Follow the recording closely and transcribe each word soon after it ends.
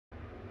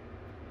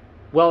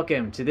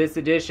Welcome to this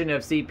edition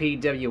of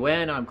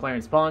CPWN. I'm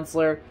Clarence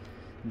Ponsler.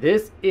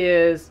 This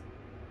is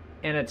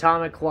an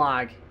atomic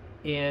clock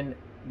in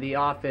the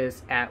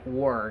office at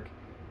work,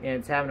 and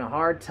it's having a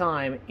hard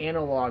time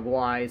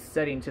analog-wise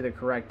setting to the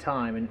correct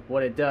time. And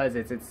what it does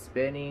is it's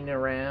spinning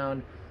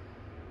around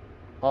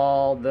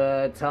all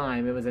the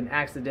time. It was an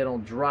accidental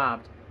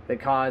drop that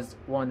caused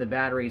one of the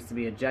batteries to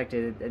be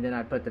ejected, and then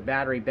I put the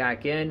battery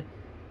back in,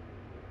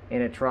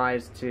 and it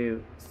tries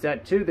to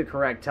set to the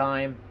correct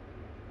time.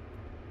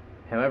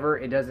 However,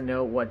 it doesn't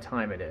know what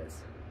time it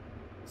is.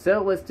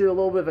 So let's do a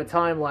little bit of a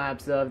time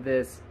lapse of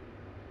this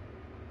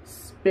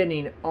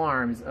spinning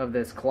arms of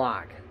this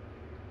clock.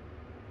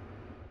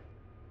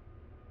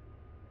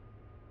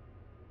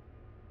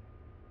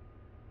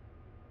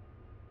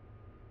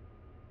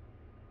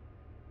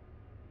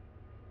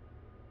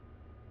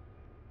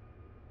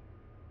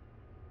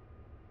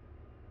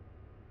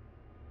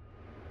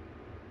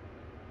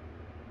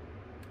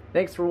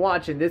 Thanks for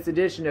watching this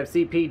edition of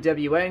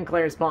CPWN.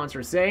 Clarence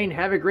Ponsler saying,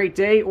 have a great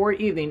day or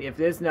evening if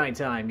it's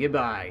nighttime.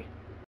 Goodbye.